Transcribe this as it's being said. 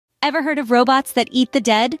Ever heard of robots that eat the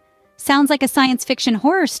dead? Sounds like a science fiction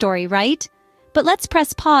horror story, right? But let's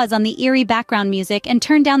press pause on the eerie background music and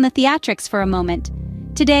turn down the theatrics for a moment.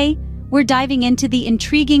 Today, we're diving into the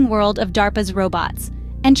intriguing world of DARPA's robots.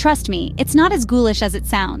 And trust me, it's not as ghoulish as it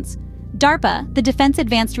sounds. DARPA, the Defense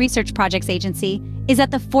Advanced Research Projects Agency, is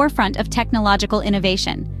at the forefront of technological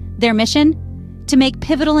innovation. Their mission? To make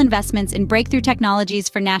pivotal investments in breakthrough technologies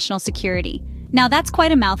for national security. Now that's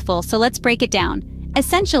quite a mouthful, so let's break it down.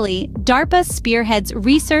 Essentially, DARPA spearheads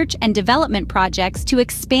research and development projects to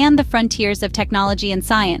expand the frontiers of technology and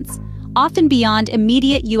science, often beyond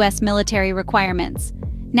immediate U.S. military requirements.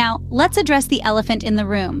 Now, let's address the elephant in the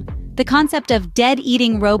room, the concept of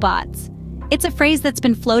dead-eating robots. It's a phrase that's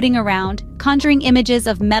been floating around, conjuring images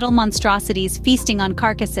of metal monstrosities feasting on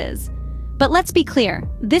carcasses. But let's be clear,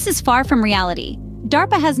 this is far from reality.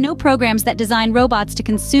 DARPA has no programs that design robots to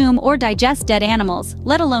consume or digest dead animals,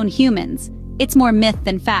 let alone humans. It's more myth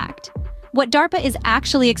than fact. What DARPA is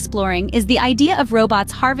actually exploring is the idea of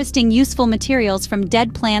robots harvesting useful materials from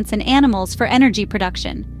dead plants and animals for energy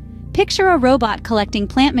production. Picture a robot collecting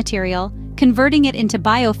plant material, converting it into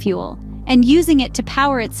biofuel, and using it to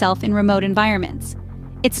power itself in remote environments.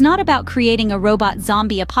 It's not about creating a robot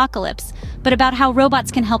zombie apocalypse, but about how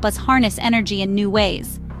robots can help us harness energy in new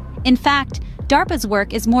ways. In fact, DARPA's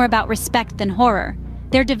work is more about respect than horror.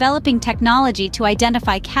 They're developing technology to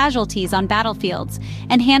identify casualties on battlefields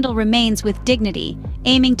and handle remains with dignity,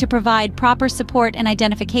 aiming to provide proper support and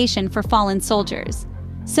identification for fallen soldiers.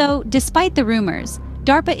 So, despite the rumors,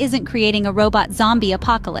 DARPA isn't creating a robot zombie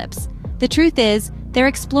apocalypse. The truth is, they're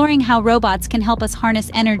exploring how robots can help us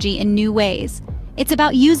harness energy in new ways. It's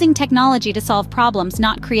about using technology to solve problems,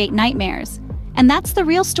 not create nightmares. And that's the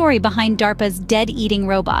real story behind DARPA's dead-eating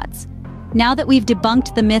robots. Now that we've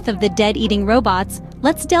debunked the myth of the dead-eating robots,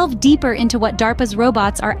 let's delve deeper into what DARPA's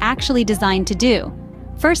robots are actually designed to do.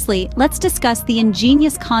 Firstly, let's discuss the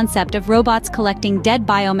ingenious concept of robots collecting dead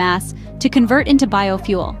biomass to convert into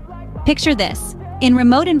biofuel. Picture this. In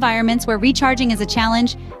remote environments where recharging is a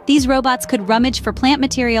challenge, these robots could rummage for plant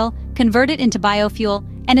material, convert it into biofuel,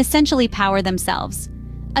 and essentially power themselves.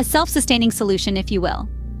 A self-sustaining solution, if you will.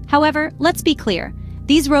 However, let's be clear.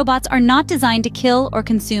 These robots are not designed to kill or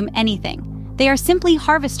consume anything. They are simply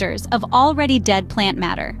harvesters of already dead plant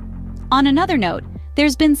matter. On another note,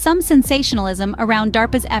 there's been some sensationalism around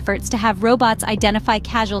DARPA's efforts to have robots identify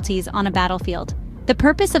casualties on a battlefield. The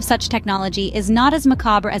purpose of such technology is not as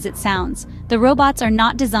macabre as it sounds. The robots are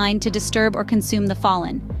not designed to disturb or consume the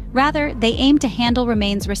fallen. Rather, they aim to handle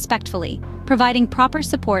remains respectfully, providing proper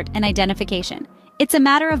support and identification. It's a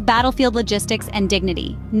matter of battlefield logistics and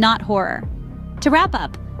dignity, not horror. To wrap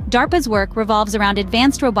up, DARPA's work revolves around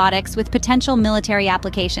advanced robotics with potential military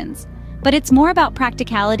applications. But it's more about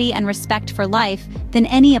practicality and respect for life than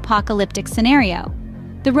any apocalyptic scenario.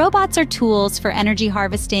 The robots are tools for energy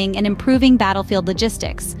harvesting and improving battlefield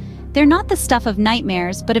logistics. They're not the stuff of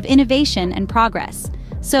nightmares, but of innovation and progress.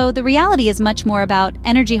 So the reality is much more about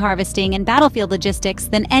energy harvesting and battlefield logistics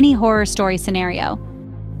than any horror story scenario.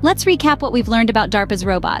 Let's recap what we've learned about DARPA's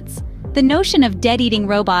robots. The notion of dead-eating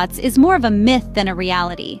robots is more of a myth than a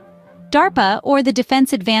reality. DARPA, or the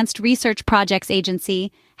Defense Advanced Research Projects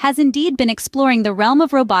Agency, has indeed been exploring the realm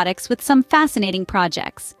of robotics with some fascinating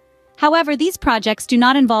projects. However, these projects do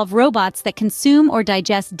not involve robots that consume or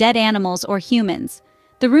digest dead animals or humans.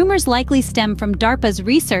 The rumors likely stem from DARPA's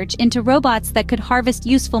research into robots that could harvest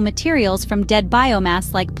useful materials from dead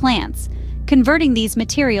biomass like plants, converting these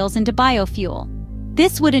materials into biofuel.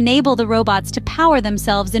 This would enable the robots to power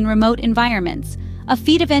themselves in remote environments, a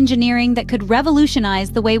feat of engineering that could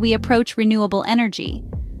revolutionize the way we approach renewable energy.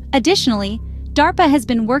 Additionally, DARPA has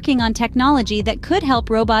been working on technology that could help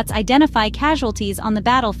robots identify casualties on the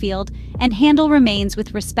battlefield and handle remains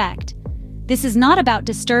with respect. This is not about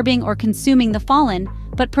disturbing or consuming the fallen,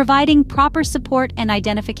 but providing proper support and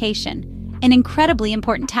identification, an incredibly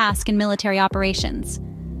important task in military operations.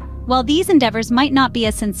 While these endeavors might not be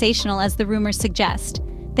as sensational as the rumors suggest,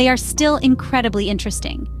 they are still incredibly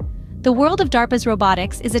interesting. The world of DARPA's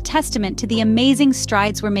robotics is a testament to the amazing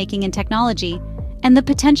strides we're making in technology, and the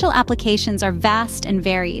potential applications are vast and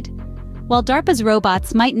varied. While DARPA's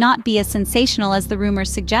robots might not be as sensational as the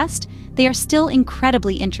rumors suggest, they are still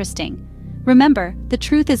incredibly interesting. Remember, the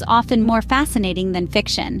truth is often more fascinating than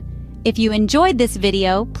fiction. If you enjoyed this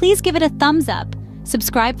video, please give it a thumbs up.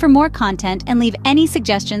 Subscribe for more content and leave any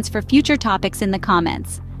suggestions for future topics in the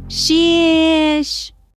comments. Sheesh!